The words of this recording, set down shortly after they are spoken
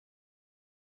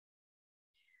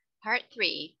Part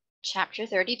 3, Chapter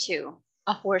 32,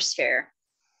 A Horse Fair.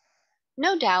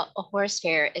 No doubt a horse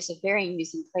fair is a very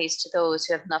amusing place to those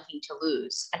who have nothing to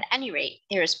lose. At any rate,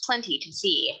 there is plenty to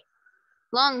see.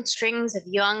 Long strings of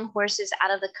young horses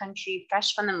out of the country,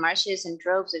 fresh from the marshes, and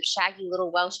droves of shaggy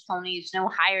little Welsh ponies no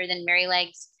higher than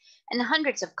Merrylegs, and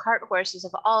hundreds of cart horses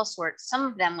of all sorts, some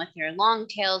of them with their long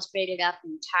tails braided up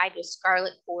and tied with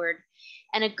scarlet cord,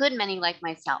 and a good many like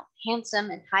myself,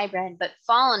 handsome and high-bred, but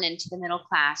fallen into the middle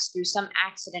class through some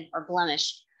accident or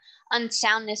blemish,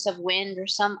 unsoundness of wind, or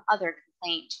some other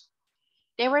complaint.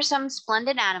 There were some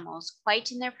splendid animals,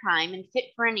 quite in their prime and fit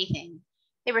for anything.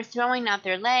 They were throwing out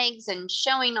their legs and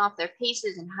showing off their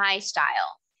paces in high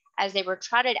style, as they were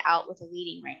trotted out with a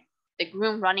leading rein, the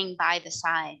groom running by the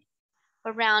side.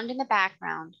 But round in the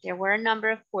background there were a number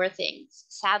of poor things,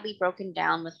 sadly broken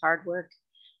down with hard work,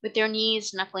 with their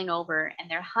knees knuckling over and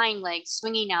their hind legs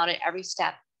swinging out at every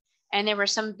step, and there were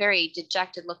some very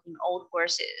dejected-looking old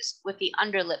horses, with the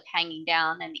underlip hanging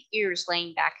down and the ears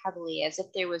laying back heavily, as if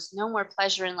there was no more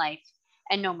pleasure in life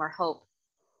and no more hope.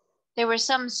 There were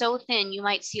some so thin you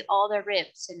might see all their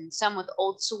ribs, and some with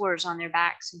old sores on their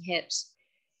backs and hips.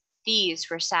 These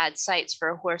were sad sights for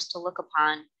a horse to look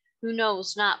upon, who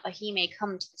knows not but he may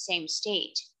come to the same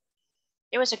state.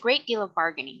 There was a great deal of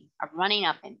bargaining, of running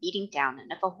up and beating down,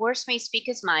 and if a horse may speak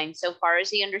his mind so far as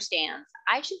he understands,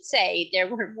 I should say there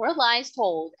were more lies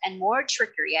told and more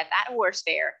trickery at that horse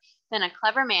fair than a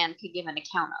clever man could give an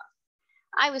account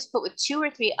of. I was put with 2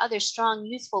 or 3 other strong,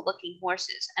 useful-looking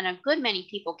horses, and a good many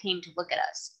people came to look at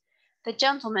us. The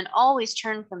gentlemen always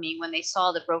turned from me when they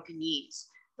saw the broken knees,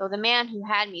 though the man who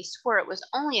had me swore it was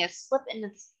only a slip in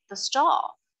the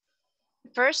stall.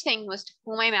 The first thing was to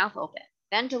pull my mouth open,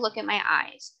 then to look at my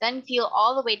eyes, then feel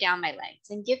all the way down my legs,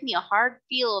 and give me a hard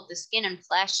feel of the skin and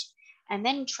flesh, and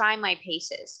then try my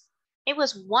paces. It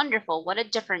was wonderful what a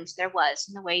difference there was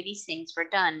in the way these things were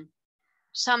done.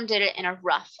 Some did it in a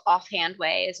rough, offhand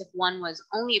way, as if one was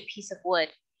only a piece of wood,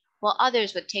 while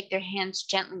others would take their hands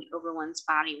gently over one's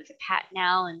body with a pat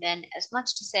now and then, as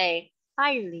much to say, by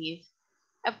your leave.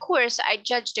 Of course, I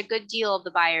judged a good deal of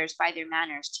the buyers by their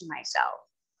manners to myself.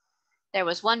 There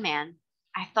was one man,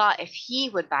 I thought if he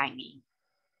would buy me,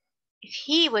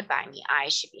 I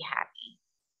should be happy.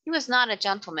 He was not a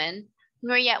gentleman,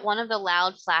 nor yet one of the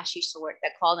loud, flashy sort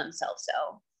that call themselves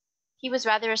so. He was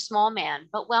rather a small man,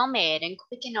 but well made and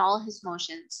quick in all his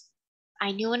motions.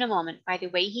 I knew in a moment by the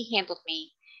way he handled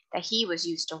me that he was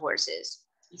used to horses.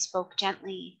 He spoke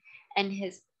gently, and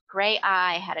his gray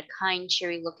eye had a kind,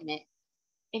 cheery look in it.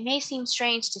 It may seem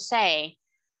strange to say,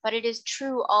 but it is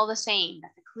true all the same that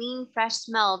the clean, fresh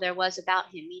smell there was about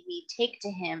him made me take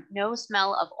to him no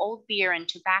smell of old beer and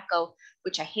tobacco,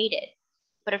 which I hated,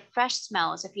 but a fresh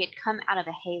smell as if he had come out of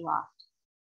a hayloft.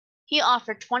 He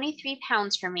offered 23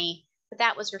 pounds for me, but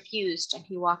that was refused, and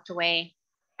he walked away.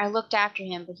 I looked after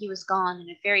him, but he was gone,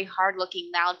 and a very hard-looking,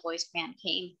 loud-voiced man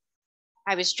came.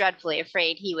 I was dreadfully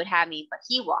afraid he would have me, but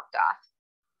he walked off.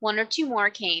 1 or 2 more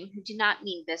came who did not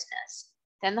mean business.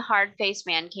 Then the hard-faced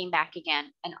man came back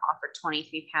again and offered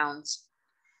 23 pounds.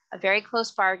 A very close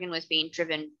bargain was being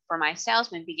driven, for my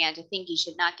salesman began to think he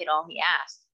should not get all he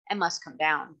asked, and must come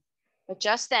down. But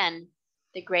just then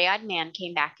the gray-eyed man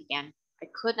came back again. I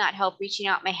could not help reaching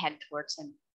out my head towards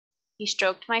him. He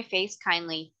stroked my face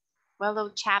kindly. Well,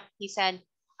 old chap, he said,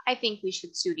 I think we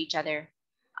should suit each other.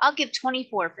 I'll give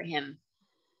 24 for him.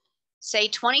 Say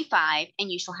 25,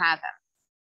 and you shall have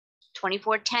him.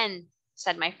 24.10,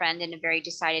 said my friend in a very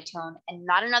decided tone, and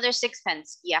not another 6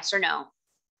 pence, yes or no.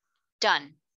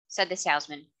 Done, said the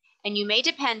salesman, and you may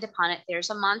depend upon it there's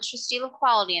a monstrous deal of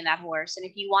quality in that horse, and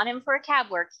if you want him for a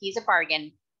cab work, he's a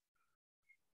bargain.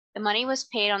 The money was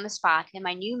paid on the spot, and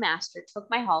my new master took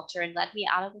my halter and led me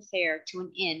out of the fair to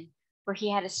an inn, where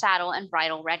he had a saddle and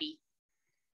bridle ready.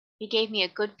 He gave me a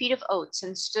good feed of oats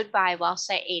and stood by whilst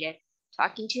I ate it,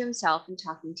 talking to himself and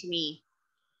talking to me.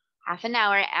 Half an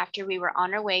hour after we were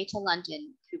on our way to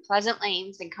London, through pleasant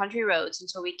lanes and country roads,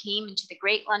 until we came into the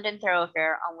great London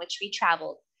thoroughfare on which we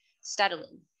travelled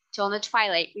steadily, till in the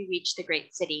twilight we reached the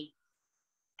great city.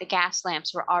 The gas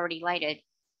lamps were already lighted.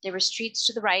 There were streets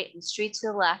to the right and streets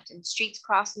to the left, and streets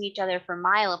crossing each other for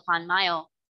mile upon mile.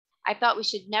 I thought we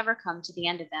should never come to the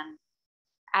end of them.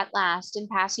 At last, in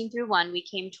passing through one, we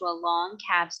came to a long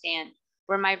cab stand,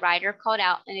 where my rider called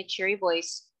out in a cheery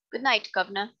voice, "Good night,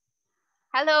 governor."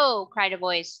 "Hello," cried a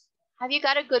voice. "Have you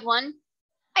got a good one?"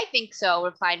 "I think so,"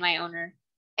 replied my owner.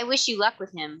 "I wish you luck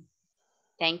with him."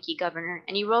 "Thank ye, governor,"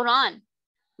 and he rode on.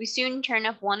 We soon turned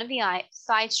up one of the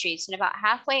side streets, and about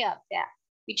halfway up that,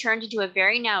 we turned into a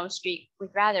very narrow street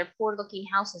with rather poor-looking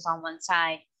houses on one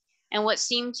side, and what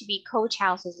seemed to be coach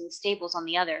houses and stables on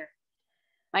the other.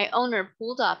 My owner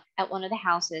pulled up at one of the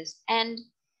houses and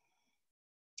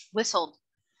whistled.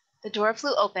 The door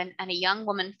flew open, and a young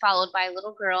woman followed by a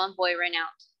little girl and boy ran out.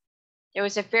 There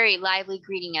was a very lively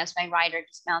greeting as my rider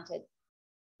dismounted.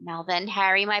 Now then,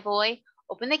 Harry, my boy,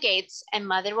 open the gates, and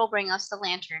Mother will bring us the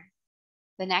lantern.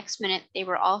 The next minute, they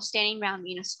were all standing round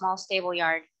me in a small stable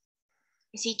yard.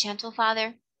 Is he gentle,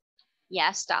 Father?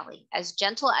 Yes, Dolly, as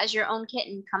gentle as your own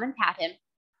kitten. Come and pat him.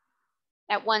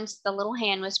 At once, the little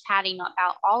hand was patting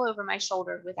about all over my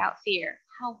shoulder without fear.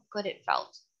 How good it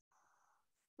felt.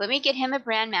 Let me get him a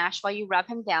bran mash while you rub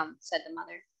him down, said the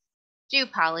mother. Do,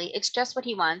 Polly, it's just what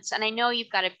he wants, and I know you've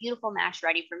got a beautiful mash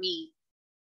ready for me.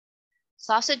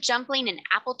 Sausage dumpling and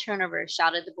apple turnovers,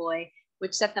 shouted the boy,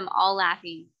 which set them all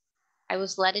laughing. I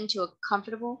was led into a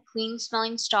comfortable,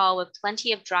 clean-smelling stall with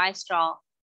plenty of dry straw,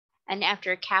 and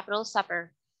after a capital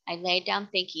supper, I laid down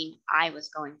thinking I was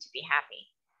going to be happy.